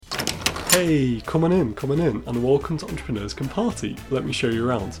Hey, come on in, and welcome to Entrepreneurs Can Party. Let me show you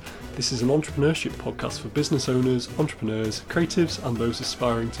around. This is an entrepreneurship podcast for business owners, entrepreneurs, creatives, and those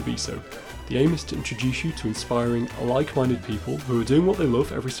aspiring to be so. The aim is to introduce you to inspiring, like-minded people who are doing what they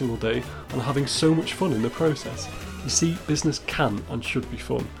love every single day and having so much fun in the process. You see, business can and should be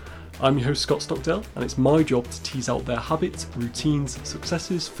fun. I'm your host Scott Stockdale, and it's my job to tease out their habits, routines,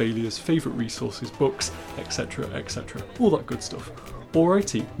 successes, failures, favourite resources, books, etc, etc. All that good stuff.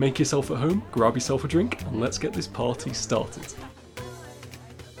 Alrighty, make yourself at home, grab yourself a drink, and let's get this party started.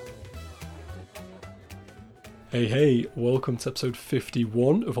 Hey, welcome to episode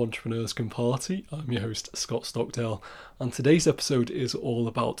 51 of Entrepreneurs Can Party. I'm your host Scott Stockdale, and today's episode is all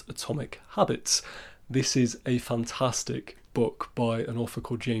about atomic habits. This is a fantastic book by an author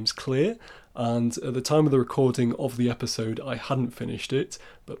called James Clear, and at the time of the recording of the episode I hadn't finished it,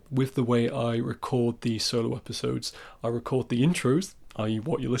 but with the way I record the solo episodes, I record the intros, i.e.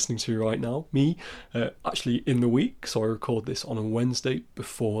 what you're listening to right now, me, actually in the week, so I record this on a Wednesday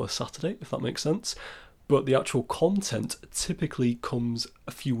before Saturday, if that makes sense. But the actual content typically comes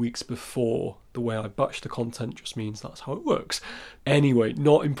a few weeks before. The way I batch the content just means that's how it works. Anyway,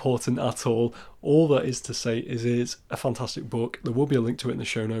 not important at all. All that is to say is it's a fantastic book. There will be a link to it in the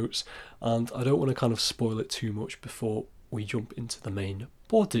show notes, and I don't want to kind of spoil it too much before we jump into the main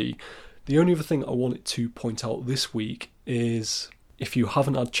body. The only other thing I wanted to point out this week is, if you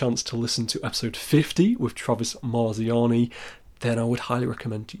haven't had a chance to listen to episode 50 with Travis Marziani, then I would highly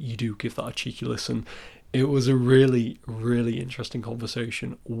recommend you do give that a cheeky listen. It was a really, really interesting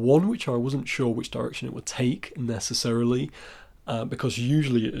conversation, one which I wasn't sure which direction it would take necessarily, because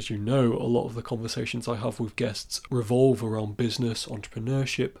usually, as you know, a lot of the conversations I have with guests revolve around business,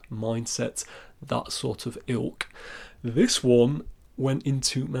 entrepreneurship, mindset, that sort of ilk. This one went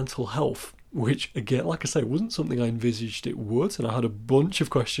into mental health, which again, like I say, wasn't something I envisaged it would, and I had a bunch of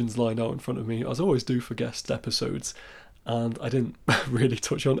questions lined out in front of me, as I always do for guest episodes, and I didn't really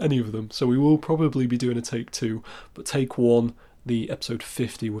touch on any of them, so we will probably be doing a take 2, but take 1, the episode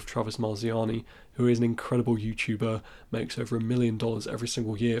 50 with Travis Marziani, who is an incredible YouTuber, makes over $1 million every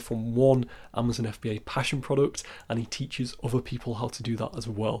single year from one Amazon FBA passion product, and he teaches other people how to do that as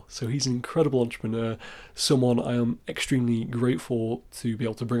well. So he's an incredible entrepreneur, someone I am extremely grateful to be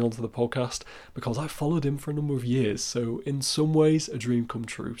able to bring onto the podcast, because I followed him for a number of years, so in some ways a dream come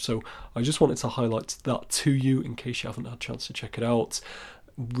true. So I just wanted to highlight that to you in case you haven't had a chance to check it out.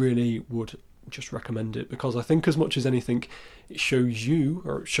 Really would just recommend it, because I think as much as anything it shows you,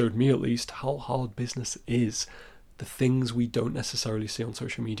 or it showed me at least, how hard business is, the things we don't necessarily see on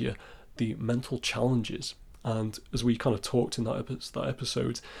social media, the mental challenges. And as we kind of talked in that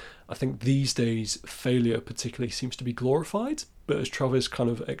episode, I think these days failure particularly seems to be glorified, but as Travis kind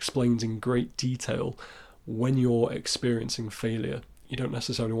of explains in great detail, when you're experiencing failure, you don't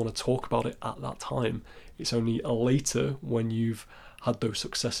necessarily want to talk about it at that time. It's only later, when you've had those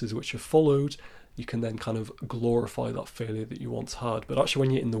successes which have followed, you can then kind of glorify that failure that you once had. But actually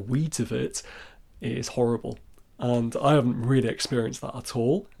when you're in the weeds of it, it is horrible. And I haven't really experienced that at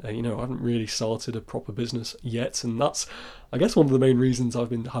all. I haven't really started a proper business yet. And that's, I guess, one of the main reasons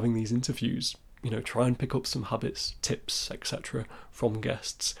I've been having these interviews. Try and pick up some habits, tips, etc. from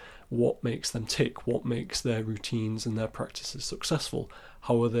guests. What makes them tick? What makes their routines and their practices successful?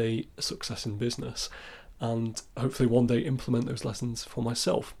 How are they a success in business? And hopefully one day implement those lessons for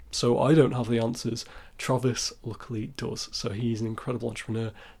myself. So I don't have the answers. Travis luckily does. So he's an incredible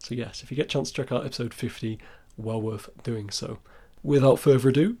entrepreneur. So yes, if you get a chance to check out episode 50, well worth doing so. Without further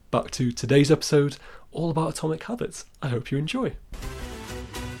ado, back to today's episode, all about atomic habits. I hope you enjoy.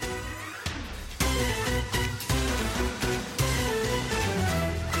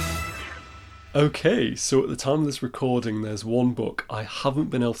 Okay, so at the time of this recording, there's one book I haven't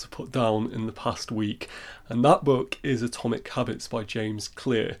been able to put down in the past week, and that book is Atomic Habits by James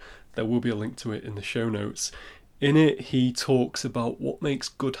Clear. There will be a link to it in the show notes. In it, he talks about what makes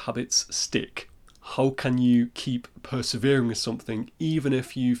good habits stick. How can you keep persevering with something even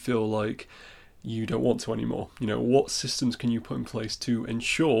if you feel like you don't want to anymore? What systems can you put in place to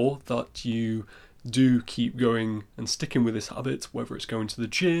ensure that you do keep going and sticking with this habit, whether it's going to the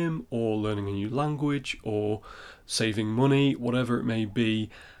gym or learning a new language or saving money, whatever it may be.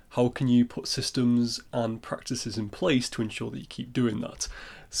 How can you put systems and practices in place to ensure that you keep doing that?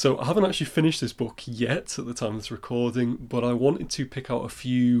 So I haven't actually finished this book yet at the time of this recording, but I wanted to pick out a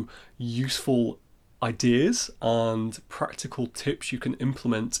few useful ideas and practical tips you can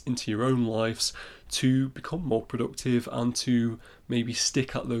implement into your own lives to become more productive and to maybe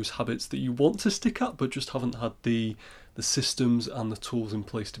stick at those habits that you want to stick at but just haven't had the systems and the tools in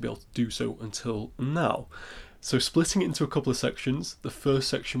place to be able to do so until now. So splitting it into a couple of sections, the first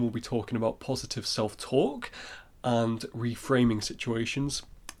section will be talking about positive self-talk and reframing situations.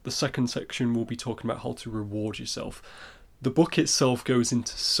 The second section will be talking about how to reward yourself. The book itself goes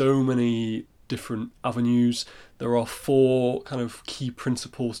into so many different avenues. There are 4 kind of key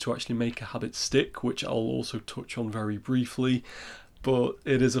principles to actually make a habit stick, which I'll also touch on very briefly. But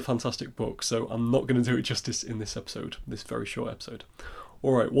it is a fantastic book, so I'm not going to do it justice in this episode, this very short episode.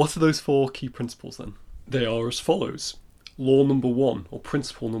 Alright, what are those 4 key principles then? They are as follows. Law number 1, or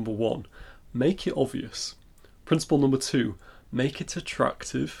principle number 1, make it obvious. Principle number 2, make it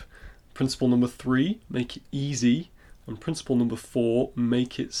attractive. Principle number 3, make it easy. And principle number 4,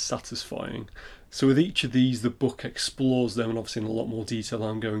 make it satisfying. So with each of these, the book explores them, and obviously in a lot more detail than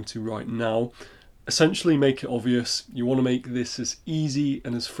I'm going to right now. Essentially, make it obvious. You want to make this as easy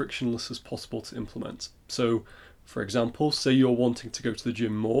and as frictionless as possible to implement. So, for example, say you're wanting to go to the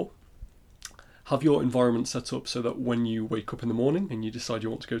gym more. Have your environment set up so that when you wake up in the morning and you decide you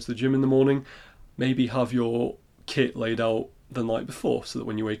want to go to the gym in the morning, maybe have your kit laid out the night before so that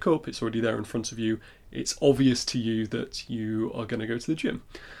when you wake up, it's already there in front of you. It's obvious to you that you are going to go to the gym.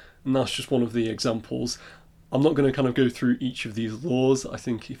 And that's just one of the examples. I'm not going to kind of go through each of these laws. I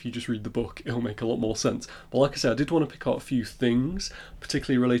think if you just read the book, it'll make a lot more sense. But like I said, I did want to pick out a few things,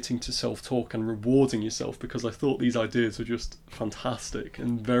 particularly relating to self-talk and rewarding yourself, because I thought these ideas were just fantastic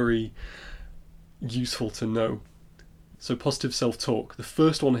and very useful to know. So positive self-talk. The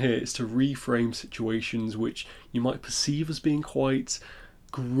first one here is to reframe situations which you might perceive as being quite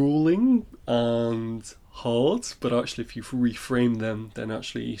grueling and hard, but actually if you reframe them, then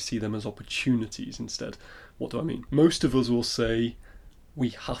actually you see them as opportunities instead. What do I mean? Most of us will say we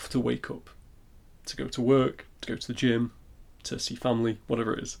have to wake up to go to work, to go to the gym, to see family,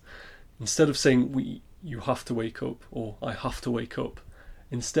 whatever it is. Instead of saying you have to wake up or I have to wake up,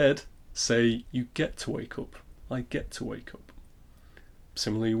 instead say you get to wake up. I get to wake up.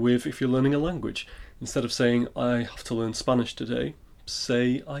 Similarly with if you're learning a language, instead of saying I have to learn Spanish today,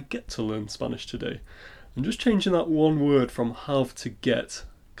 say I get to learn Spanish today. And just changing that one word from have to get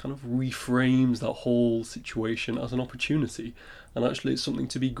kind of reframes that whole situation as an opportunity, and actually it's something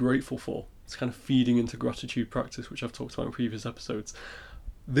to be grateful for. It's kind of feeding into gratitude practice, which I've talked about in previous episodes.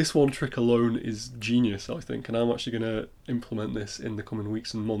 This one trick alone is genius, I think, and I'm actually going to implement this in the coming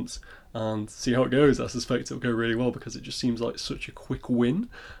weeks and months and see how it goes. I suspect it'll go really well because it just seems like such a quick win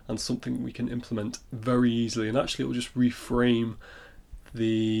and something we can implement very easily, and actually it will just reframe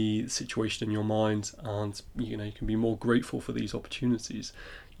the situation in your mind, and you can be more grateful for these opportunities.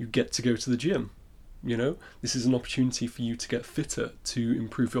 You get to go to the gym, this is an opportunity for you to get fitter, to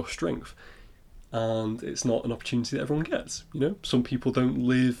improve your strength. And it's not an opportunity that everyone gets. Some people don't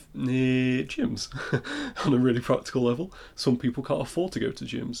live near gyms on a really practical level. Some people can't afford to go to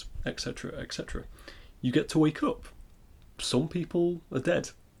gyms, etc., etc. You get to wake up. Some people are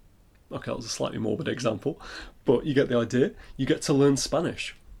dead. Okay, that was a slightly morbid example, but you get the idea. You get to learn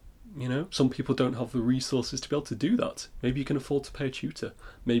Spanish. Some people don't have the resources to be able to do that. Maybe you can afford to pay a tutor.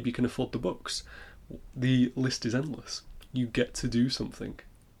 Maybe you can afford the books. The list is endless. You get to do something.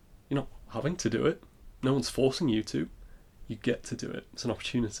 You're not having to do it. No one's forcing you to. You get to do it. It's an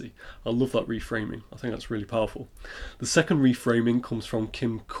opportunity. I love that reframing. I think that's really powerful. The second reframing comes from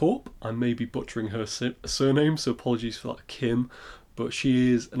Kim Korp. I may be butchering her surname, so apologies for that, Kim. But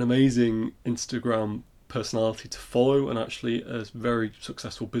she is an amazing Instagram personality to follow, and actually a very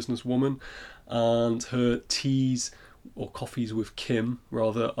successful businesswoman. And her teas, or coffees with Kim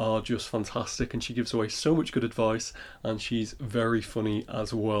rather, are just fantastic, and she gives away so much good advice, and she's very funny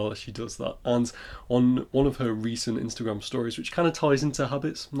as well as she does that. And on one of her recent Instagram stories, which kind of ties into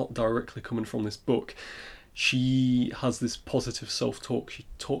habits, not directly coming from this book, she has this positive self-talk. She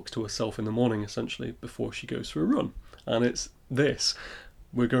talks to herself in the morning essentially before she goes for a run, and it's this: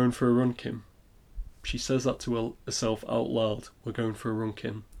 we're going for a run, Kim. She says that to herself out loud. We're going for a run,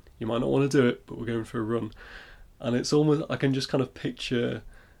 Kim. You might not want to do it, but we're going for a run. And it's almost, I can just kind of picture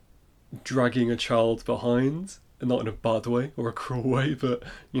dragging a child behind, and not in a bad way or a cruel way, but,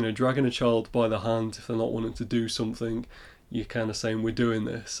 dragging a child by the hand if they're not wanting to do something. You're kind of saying, we're doing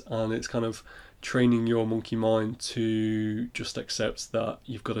this. And it's kind of training your monkey mind to just accept that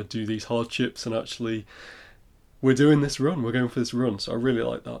you've got to do these hardships, and actually, we're doing this run. We're going for this run. So I really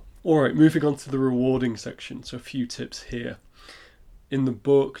like that. All right, moving on to the rewarding section. So a few tips here. In the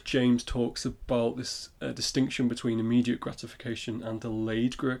book, James talks about this distinction between immediate gratification and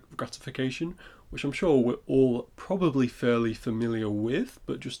delayed gratification, which I'm sure we're all probably fairly familiar with,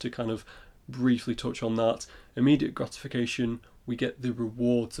 but just to kind of briefly touch on that. Immediate gratification, we get the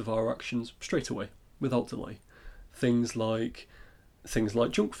rewards of our actions straight away, without delay. Things like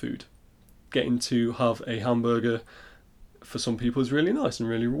junk food. getting to have a hamburger for some people is really nice and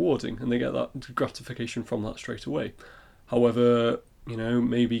really rewarding, and they get that gratification from that straight away. However,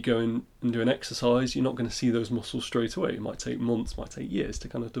 maybe going and doing exercise, you're not going to see those muscles straight away. It might take months, might take years to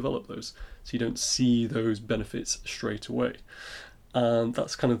kind of develop those. So you don't see those benefits straight away. And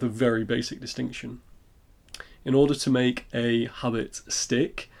that's kind of the very basic distinction. In order to make a habit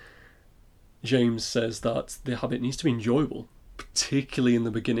stick, James says that the habit needs to be enjoyable, particularly in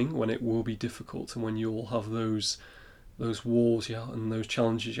the beginning when it will be difficult and when you'll have those walls and those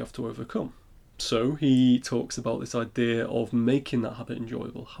challenges you have to overcome. So he talks about this idea of making that habit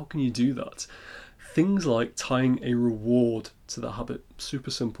enjoyable. How can you do that? Things like tying a reward to the habit.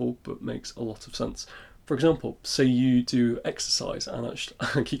 Super simple, but makes a lot of sense. For example, say you do exercise, and actually,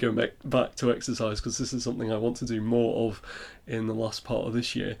 I keep going back to exercise because this is something I want to do more of in the last part of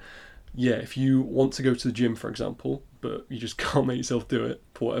this year. Yeah, if you want to go to the gym, for example, but you just can't make yourself do it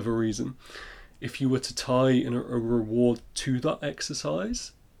for whatever reason, if you were to tie a reward to that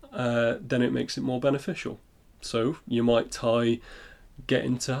exercise, then it makes it more beneficial. So you might tie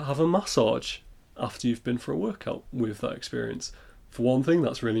getting to have a massage after you've been for a workout with that experience. For one thing,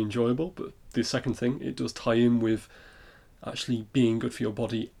 that's really enjoyable, but the second thing, it does tie in with actually being good for your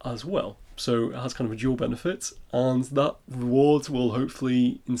body as well. So it has kind of a dual benefit, and that reward will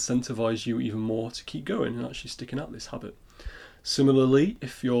hopefully incentivize you even more to keep going and actually sticking at this habit. Similarly,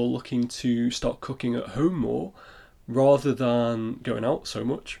 if you're looking to start cooking at home more, rather than going out so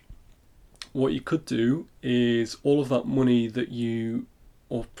much, what you could do is all of that money that you,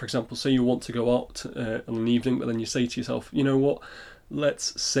 or for example, say you want to go out on an evening, but then you say to yourself, you know what,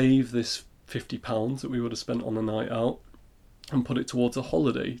 let's save this £50 that we would have spent on a night out and put it towards a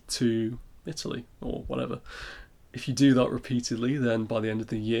holiday to Italy or whatever. If you do that repeatedly, then by the end of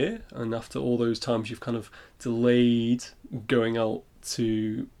the year, and after all those times you've kind of delayed going out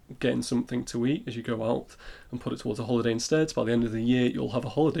to getting something to eat as you go out and put it towards a holiday instead, by the end of the year you'll have a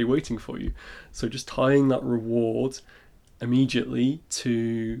holiday waiting for you. So just tying that reward immediately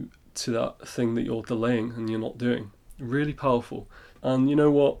to that thing that you're delaying and you're not doing. Really powerful. And you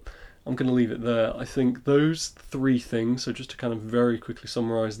know what? I'm going to leave it there. I think those three things, so just to kind of very quickly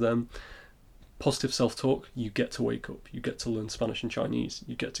summarize them: positive self-talk, you get to wake up, you get to learn Spanish and Chinese,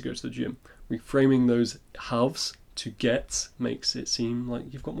 you get to go to the gym. Reframing those haves to get makes it seem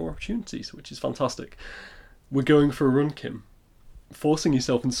like you've got more opportunities, which is fantastic. We're going for a run, Kim. Forcing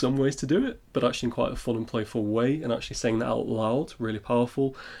yourself in some ways to do it, but actually in quite a fun and playful way, and actually saying that out loud, really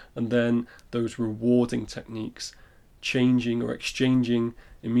powerful. And then those rewarding techniques, changing or exchanging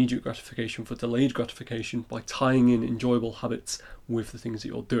immediate gratification for delayed gratification by tying in enjoyable habits with the things that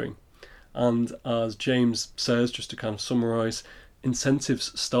you're doing. And as James says, just to kind of summarise,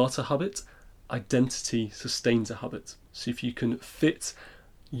 incentives start a habit, identity sustains a habit. So if you can fit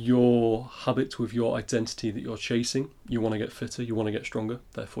your habit with your identity that you're chasing, you want to get fitter, you want to get stronger,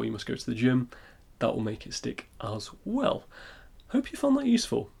 therefore you must go to the gym, that will make it stick as well. Hope you found that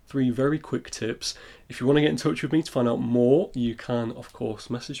useful. 3 very quick tips. If you want to get in touch with me to find out more, you can of course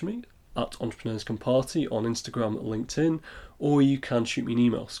message me at Entrepreneurs Can Party on Instagram, LinkedIn, or you can shoot me an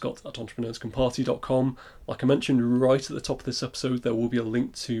email, scott@entrepreneurscanparty.com. Like I mentioned right at the top of this episode, there will be a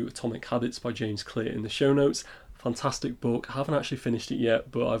link to Atomic Habits by James Clear in the show notes. Fantastic book. I haven't actually finished it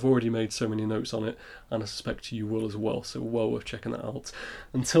yet, but I've already made so many notes on it, and I suspect you will as well, so well worth checking that out.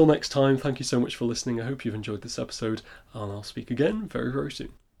 Until next time, thank you so much for listening. I hope you've enjoyed this episode, and I'll speak again very, very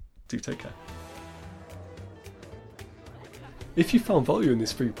soon. Do take care. If you found value in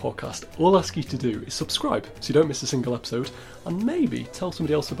this free podcast, all I ask you to do is subscribe so you don't miss a single episode, and maybe tell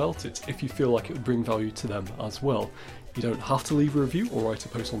somebody else about it if you feel like it would bring value to them as well. You don't have to leave a review or write a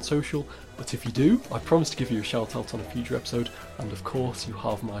post on social, but if you do, I promise to give you a shout out on a future episode, and of course you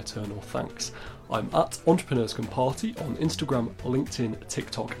have my eternal thanks. I'm at Entrepreneurs Can Party on Instagram, LinkedIn,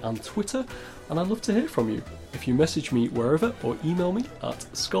 TikTok and Twitter, and I'd love to hear from you. If you message me wherever or email me at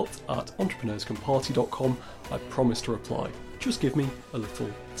scott@entrepreneurscanparty.com, I promise to reply. Just give me a little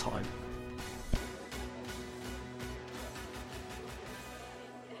time.